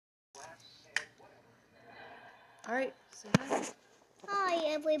Alright, say hi. Hi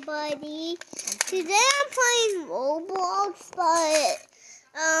everybody. Today I'm playing Roblox, but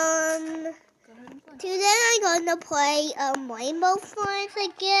today I'm gonna play Rainbow Friends, I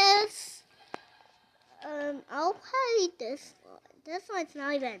guess. I'll play this one. This one's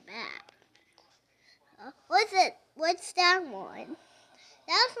not even bad. What's it? What's that one?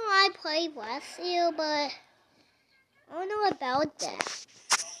 That's one I played last year, but I don't know about that.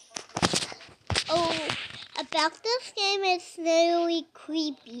 Oh, about this game, it's really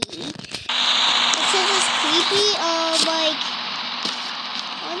creepy. It says it's creepy, like,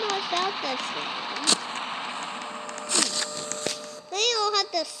 I don't know about this game. Maybe I'll have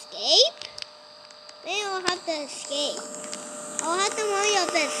to escape? Maybe I'll have to escape. I'll have to worry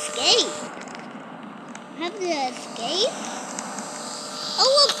of escape. Have to escape? Oh,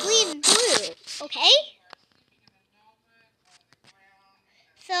 look, green and blue, okay?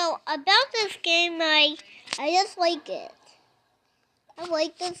 So, about this game, I just like it. I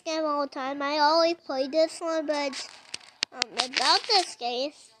like this game all the time. I always play this one, but about this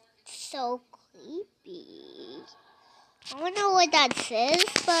game, it's so creepy. I don't know what that says,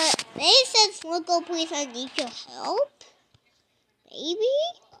 but maybe it says, "Local please, I need your help." Maybe?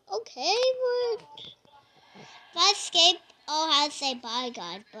 Okay, but if I escape, I'll have to say bye,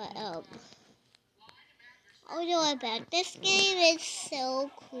 guys. But I don't know about this game. It's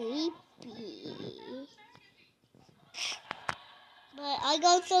so creepy. But I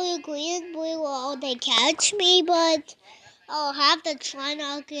go through the green and blue wall, they catch me, but I'll have to try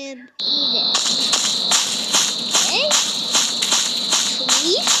not to eat it. Okay?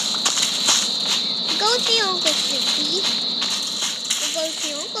 Please? Go see Uncle Snoopy. Go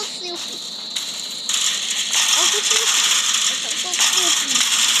see Uncle Snoopy. Uncle Snoopy. It's Uncle Snoopy.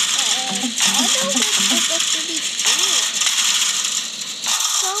 I don't know what Uncle Snoopy's doing.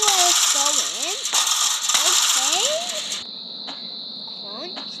 So let's go in. Okay.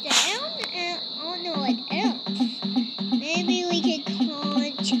 Launch down, and I don't know what else. Maybe we can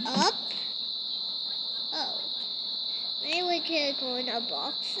launch up. Oh. Maybe we could go in our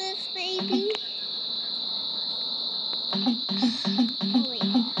boxes, maybe. Oh my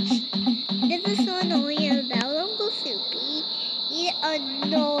gosh. This is so annoying about Uncle Soupy. He's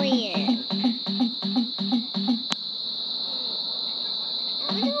annoying.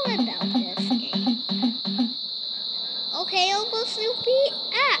 I don't know about this game. Okay, Uncle Soupy.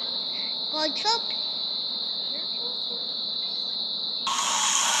 Launch up.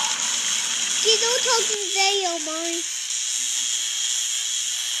 You don't talk to Zay on mine.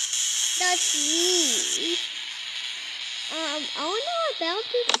 That's me. I don't know about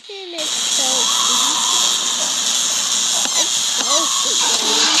this game. It's so creepy. It's so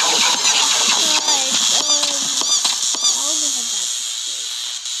creepy. But, I don't know about this game.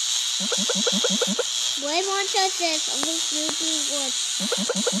 What I want to say is Uncle Snoopy was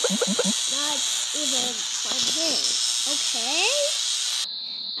not even from him. Okay?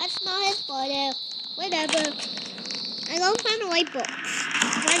 That's not his fault. Whatever. I go find the light box.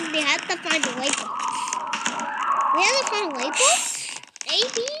 We have to find the light box. We have to find a light box?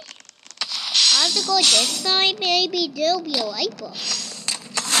 Maybe? I have to go this side. Maybe there'll be a light box.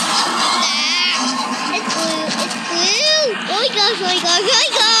 It's blue. It's blue. Oh my gosh, oh my gosh, oh my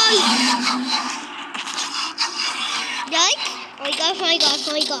gosh. Yikes. Oh my gosh, oh my gosh,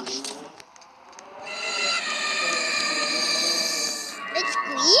 oh my gosh. It's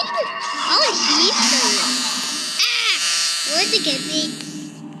green? Oh, he's green. Where'd it get me?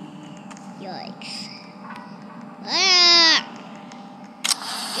 Yikes.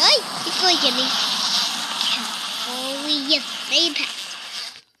 Yikes, it's going to get me. Holy yes, they passed.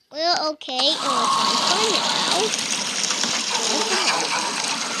 Well, okay, it's my fun now.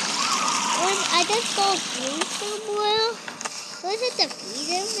 I just saw blue somewhere. Was it the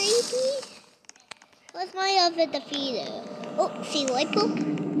feeder, maybe? What's my other defeater? Oh, see light bulb?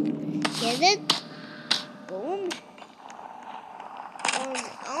 Get it? Boom. I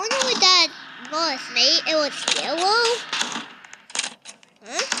don't know what that was, mate. It was yellow?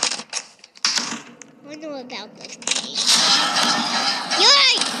 Huh? I don't know about this game.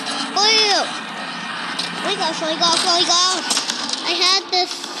 Yikes! Oh my gosh, oh my gosh, oh my gosh! I had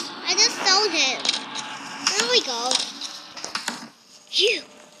this. I just sold him. There we go. Phew!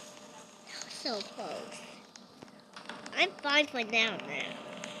 That was so close. I'm fine for now.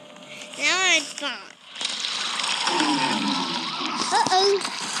 Now I'm fine. Uh-oh.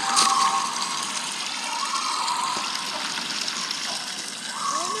 I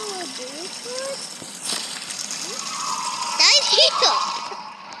don't know what this was. That's it.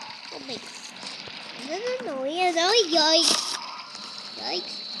 Oh my god. I don't know. Yeah, yikes.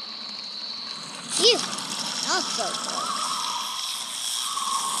 Yikes. Phew. That's so good.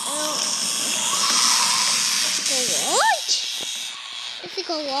 It's a launch? It's like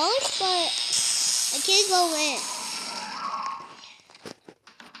a launch, but I can't go in.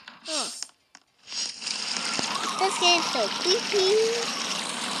 Huh. This game's so creepy.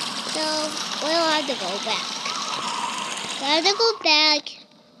 So, we'll have to go back. We have to go back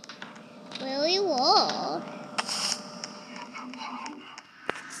where we were.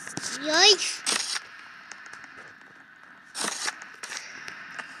 Yikes.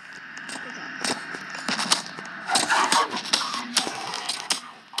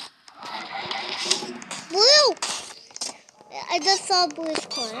 Blue! I just saw Blue's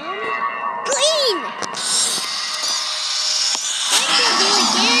clown. Green! I can do it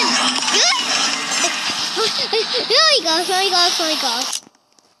again. Yes! There he goes, there he goes, there he goes.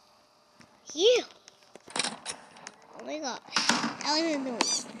 Yeah. Oh my gosh. I don't even know.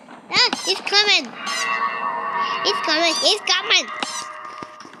 Ah, he's coming. He's coming. He's coming.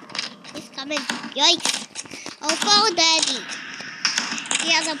 He's coming. Yikes. I'll follow Daddy.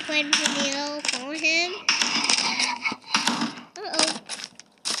 He has a plan for me. I'll follow him. Uh-oh.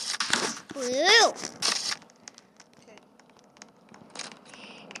 Blue.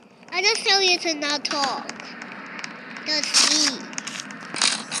 I just tell you to not talk. Just me.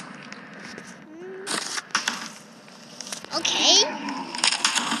 Okay.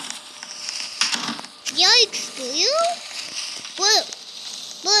 Yikes, Blue? Blue.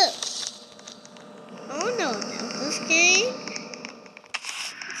 Blue. Oh no, about this game.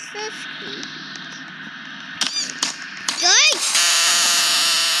 It's so sweet. Yikes!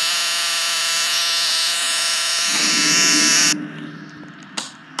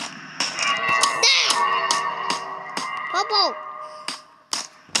 Bubble!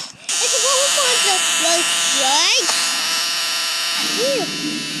 It's a bubble monster! Yikes!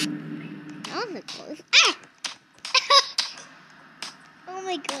 That was close. Ah! Oh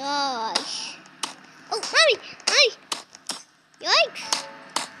my gosh. Oh, mommy! Mommy! Yikes!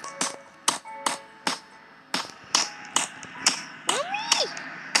 Mommy!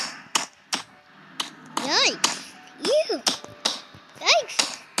 Yikes! Ew! Yikes!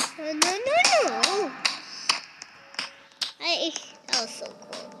 No. That was so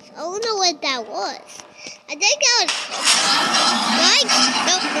close. I don't know what that was. I think that was yikes!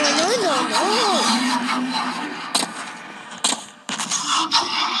 No. No.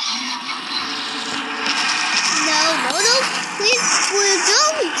 Please,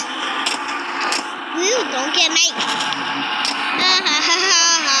 don't. Don't get me. Ha.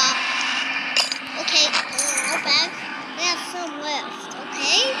 Okay, go back. We have some left,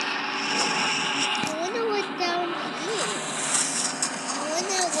 okay? I wonder what's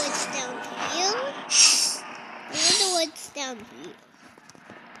down here.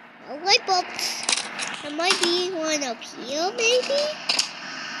 A light bulb. There might be one up here, maybe?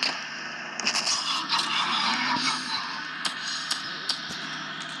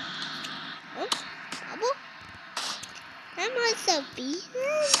 Oh, bubble? That must be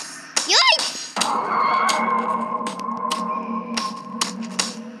here. Yikes!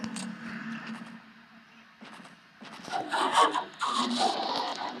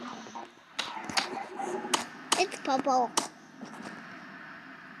 It's bubble.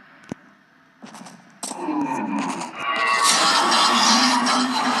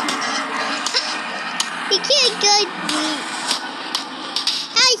 He can't get me.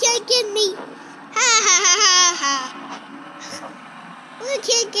 He can't get me. Ha. Who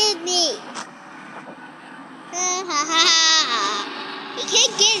can't get me? Ha. He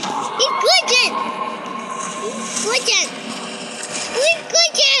can't get. He's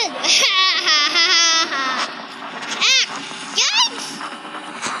glitching. Ha. Ah, yikes!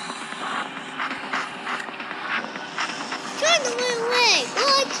 Trying to run away.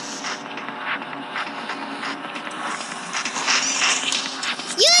 What?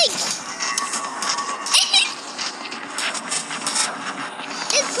 Yikes!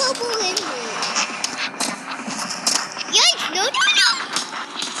 It's purple in here. Yikes! No. Yeah. No.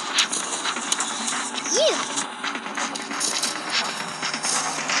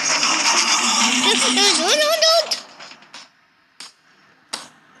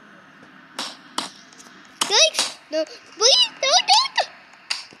 Yikes! No, please, no.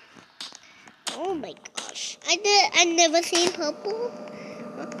 Oh my gosh. I never seen purple.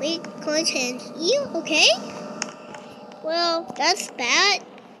 Wait, content here, okay? Well, that's bad.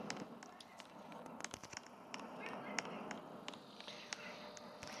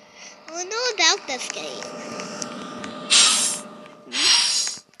 I don't know about this game.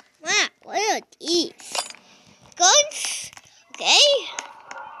 Wow, what are these? Guns? Okay.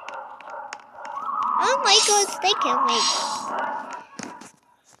 Oh my gosh, they killed me.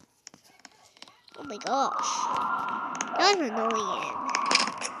 Oh my gosh. That's annoying.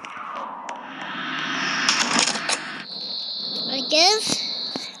 I guess.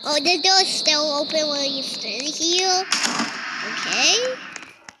 Oh, the door's still open while you stand here. Okay.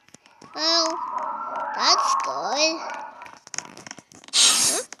 Well, that's good.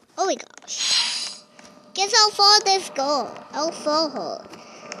 Huh? Oh my gosh. Guess I'll follow this girl. I'll follow her.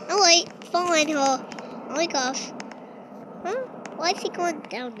 Oh wait, following her. Oh my gosh. Huh? Why is he going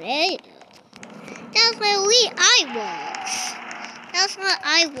down there? That's where I was. That's where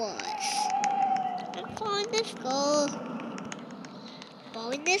I was. I'm following this girl.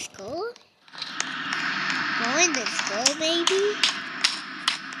 Following this girl? Following this girl, maybe?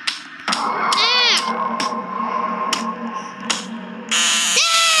 Ah!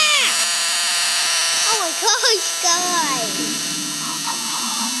 Ah! Oh my gosh, guys!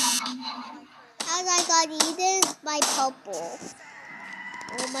 As I got eaten by purple.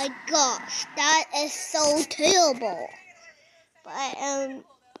 Oh my gosh, that is so terrible. But I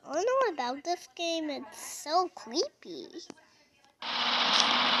don't know about this game. It's so creepy.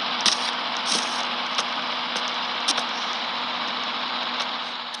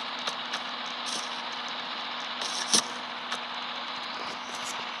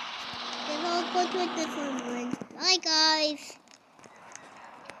 Then I'll go to a different one. Bye guys.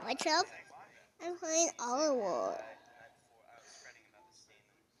 What's up? I'm playing Our World.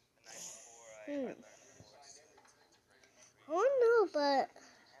 Oh no, but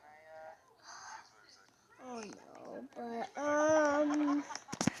oh,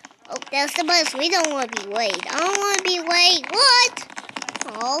 that's the bus. We don't want to be late. I don't want to be late. What?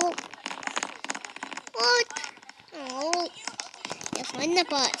 Oh. What? Oh. Just find the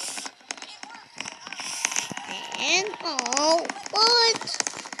bus. And oh, what?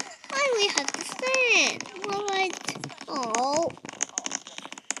 Why do we have to stand? What? Oh.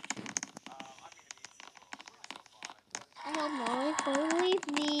 I don't know. Don't leave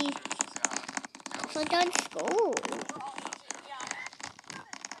me. I'm done school.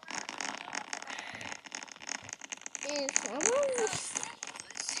 There's someone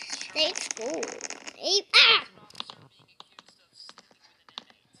stay at school. Ah!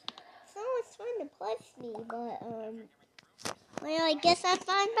 Someone's trying to push me, but well, I guess I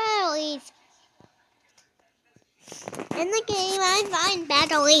find batteries. In the game, I find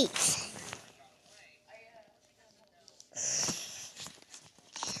batteries.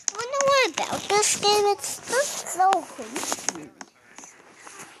 I don't know what about this game. It's just so creepy.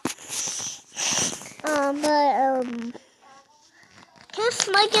 Just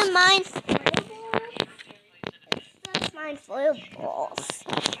like in mine football. It's just mine footballs.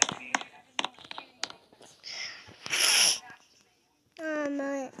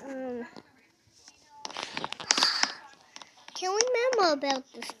 Can't remember about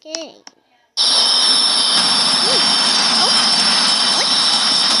this game.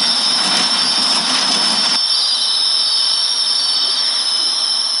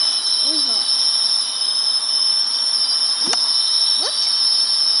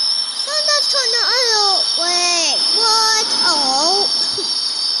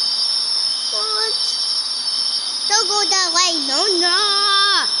 Don't go that way. No, no.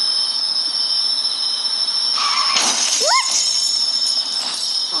 What?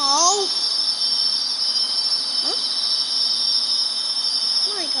 Oh. Huh?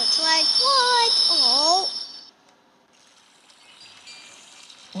 Oh my God, like what? Oh.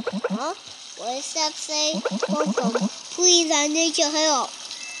 Huh? What does that say? Welcome. Please, I need your help.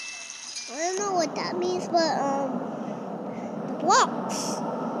 I don't know what that means, but the blocks.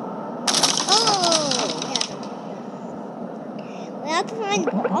 Oh, yeah. We have to find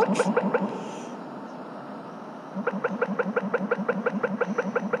blocks.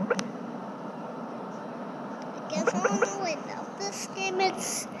 I guess I don't know what about this game.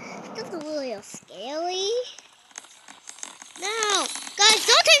 It's just a little scary. No, guys,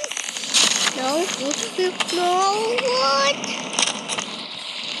 nothing. No, what?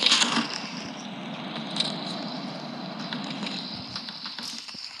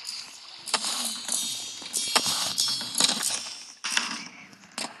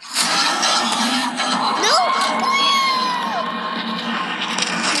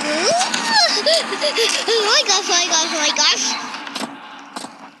 Oh my gosh.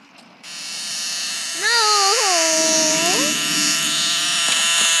 No.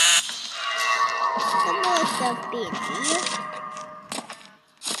 Some more stuff being here.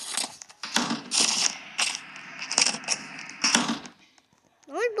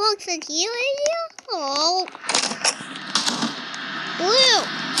 More books in here, Oh. Blue.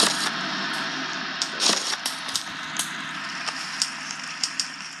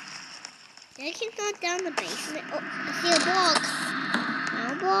 down the basement. Oh, I see a block.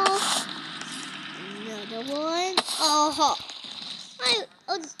 Now block. Another one.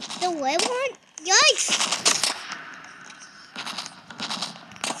 Oh, the red one? Yikes!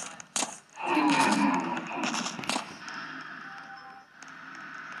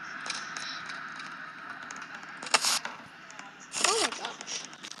 Oh my gosh.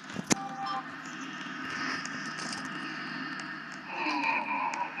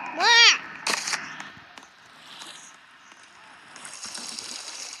 Ah!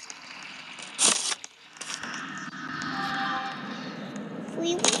 We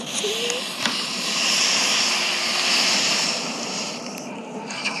will see.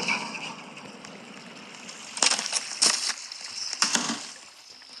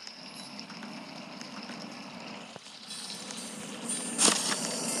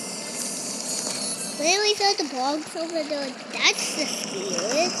 Really saw the bugs over there. That's the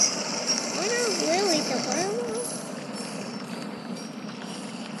spirit. Oh no, really the werewolf?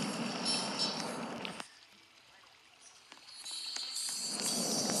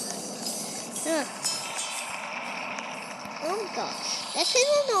 Huh. Oh gosh, this is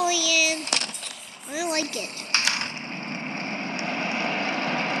annoying. I don't like it.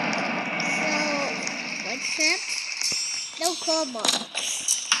 So, what's next? No claw marks.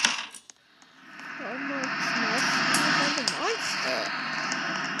 Claw marks must be for the monster.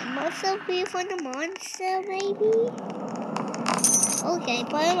 It must be for the monster, maybe? Okay,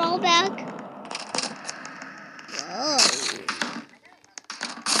 put them all back. Whoa.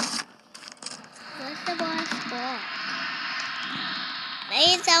 What's the last spot?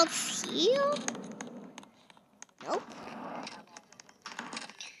 Maybe it's out here? Nope.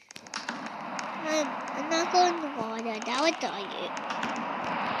 I'm not going to water. That would die it.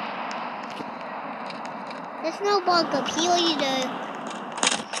 There's no bug up here either.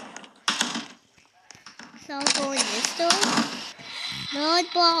 So I'll go in this door. No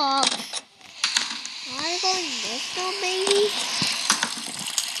bug. I'll go in this door maybe.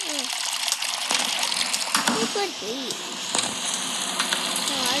 What could be?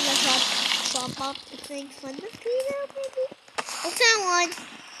 So I just have to swap up the things from the speeder maybe. Oh, found one.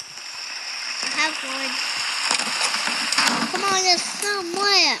 I have one. Come on, there's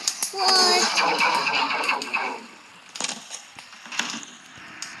somewhere. What?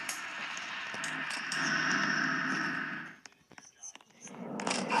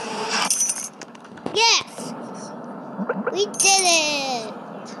 Yes! We did it!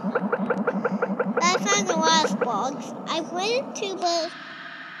 I found the last box. I went to, but...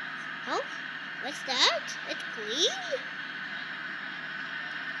 Oh? What's that? It's green?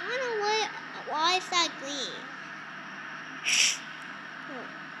 I don't know why is that green?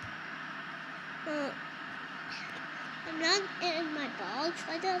 I'm not in my box.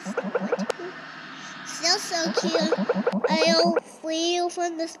 I just want to. Still so cute. I'll flee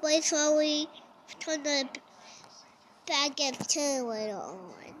from this place while we turn the back and turn it on.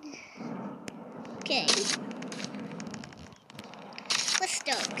 Okay. We're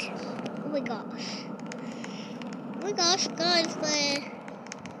stuck. Oh my gosh. Oh my gosh, guys, but I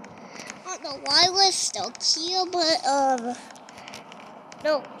don't know why we're stuck here, but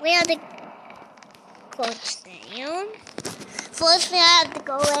no, we have to crouch down. First we have to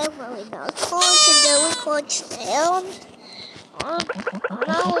go in where we're not crouch, and then we crouch down.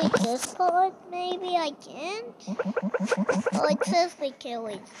 Now we this part, maybe I can't. Oh, it says we can't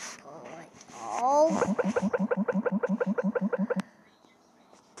wait for it all.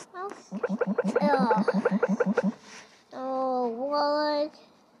 Oh, what?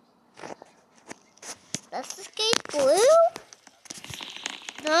 That's the skate blue?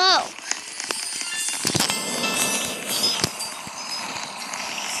 No.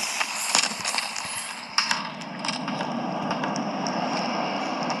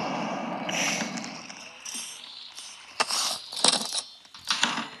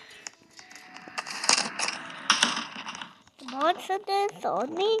 The monster dance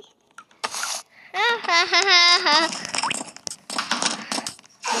on me? Ha ha ha ha ha.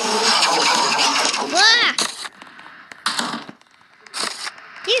 Ah!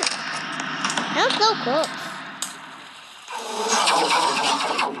 Phew. That was so close.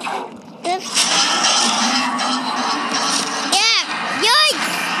 Yeah! Yikes!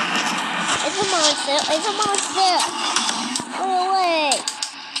 It's a monster. It's a monster. Go away.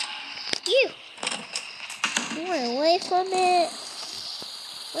 You went away from it.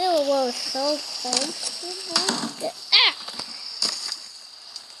 We were so close to the monster. Ah!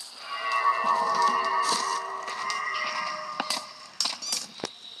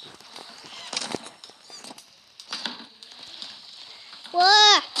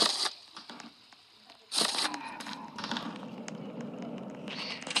 Whoa!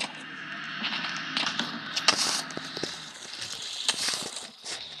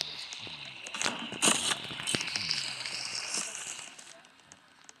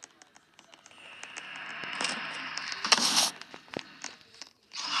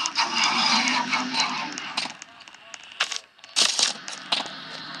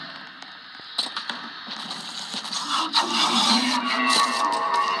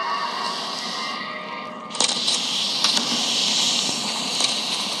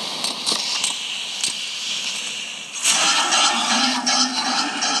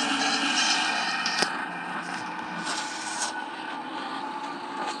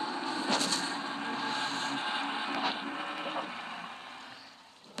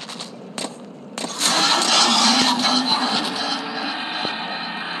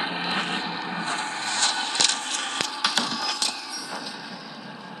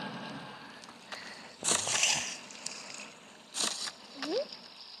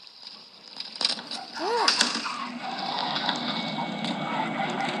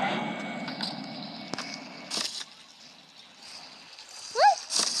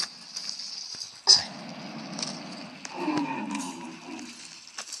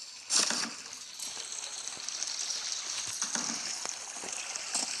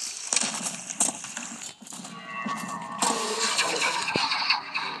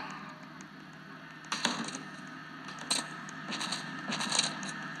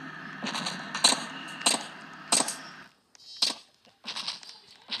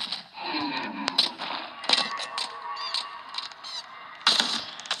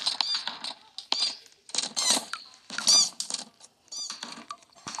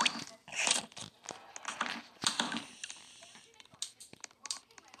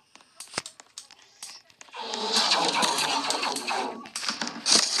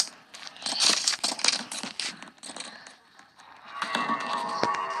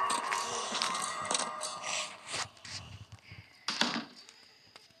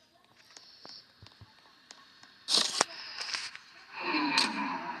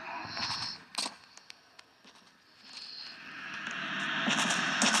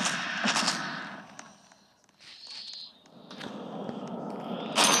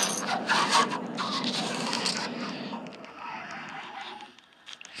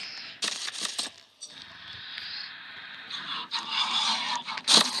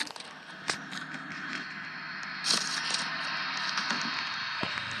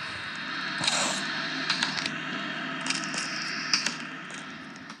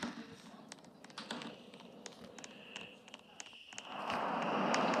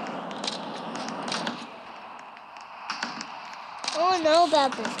 I don't know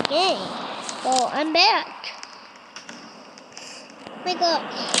about this game. So I'm back. Oh my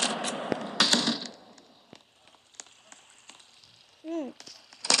gosh.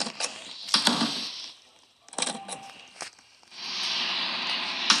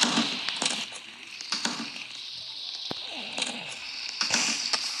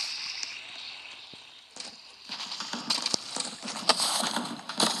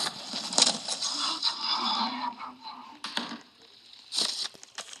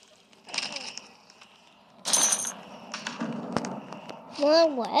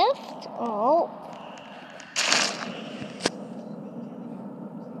 One left? Oh.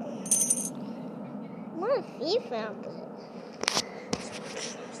 What if he found it?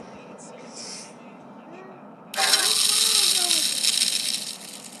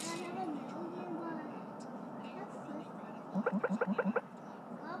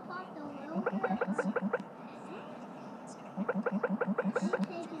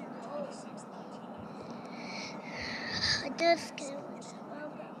 I just can't.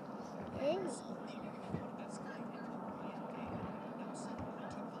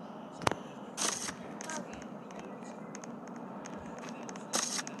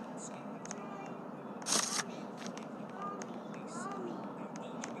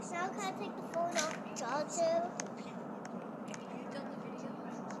 Now can I take the phone off the charger?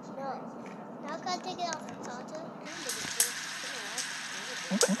 No. Now can I take it off the charger?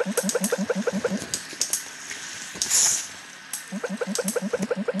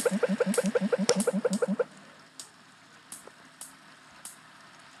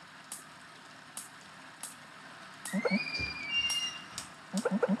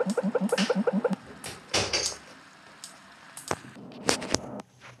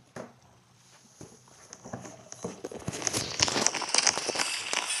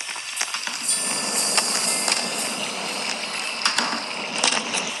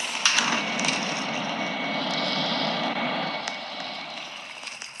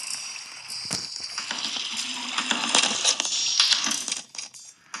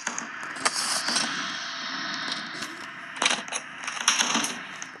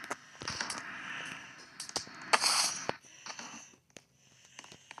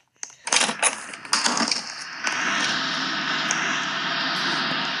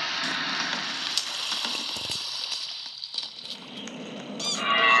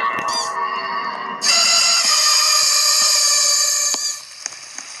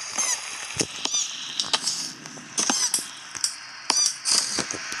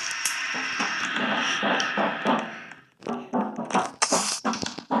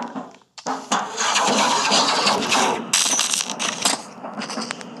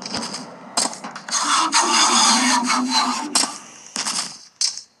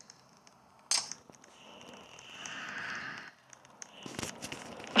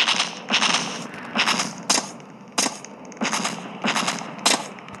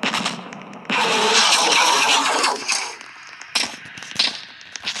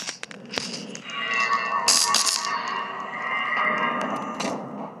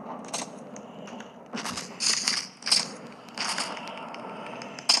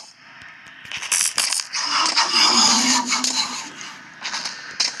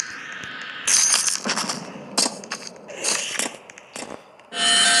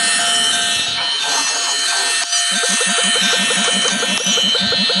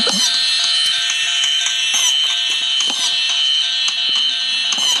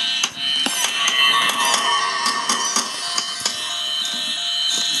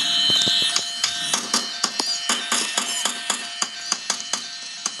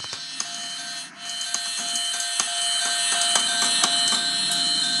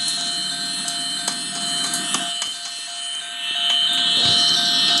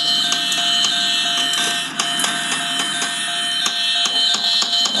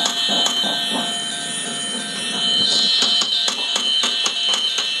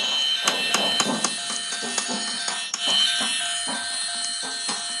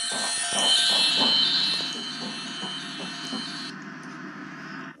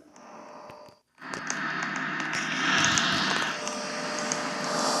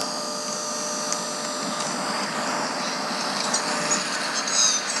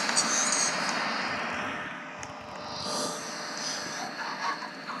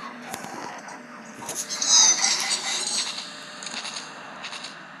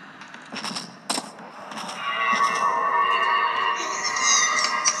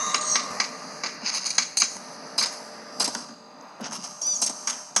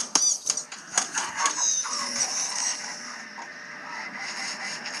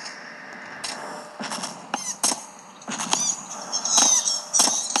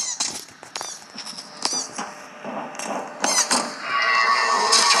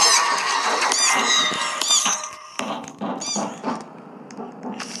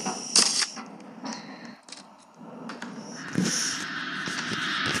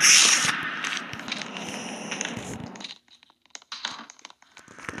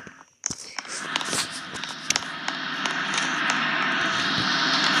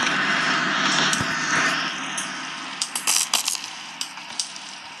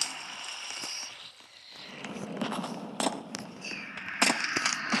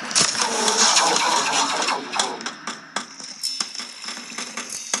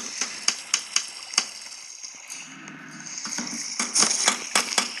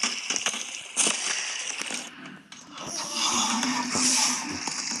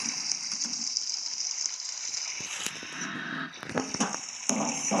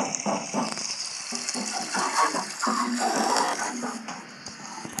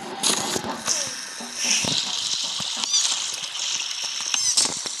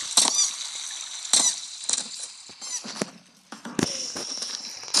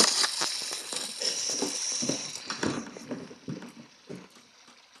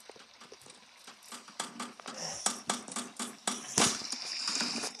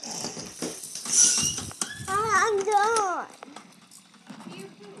 I'm done.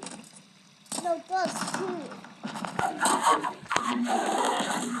 No, just two.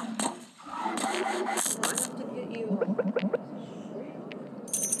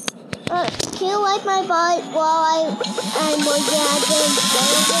 Can you wipe my butt while I'm looking at them?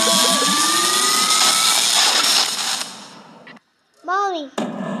 Mommy,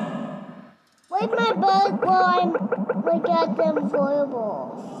 wipe my butt while I'm looking at them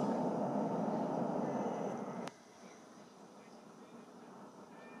foibles.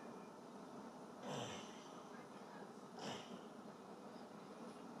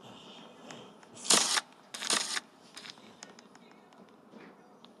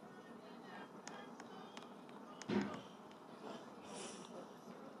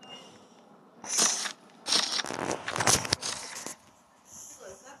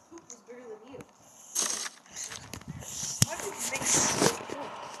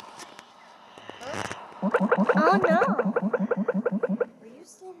 Oh no. Are you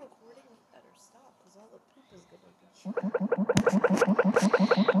still recording? You better stop, because all the poop is going to be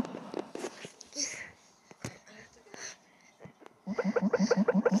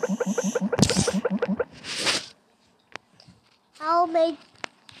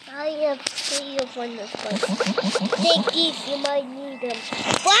I'll put you on this place. Take these, you might need them.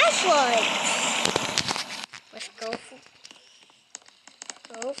 Flashlights! Let's go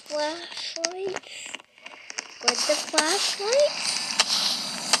flashlights. Where's the flashlights?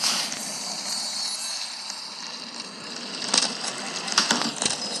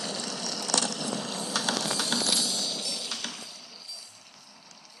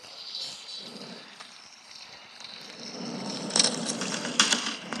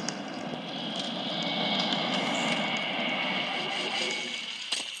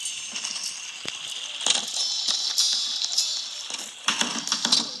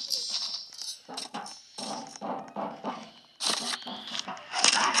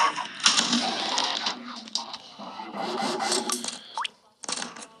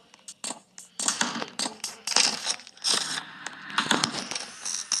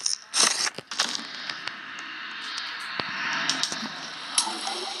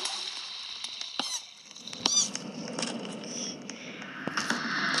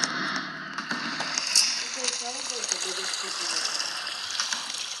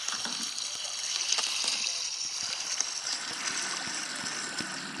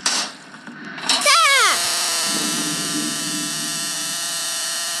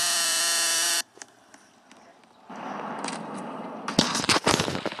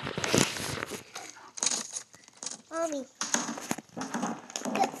 Mommy.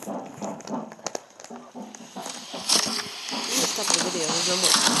 stop the video. There's no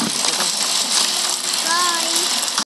more. Bye.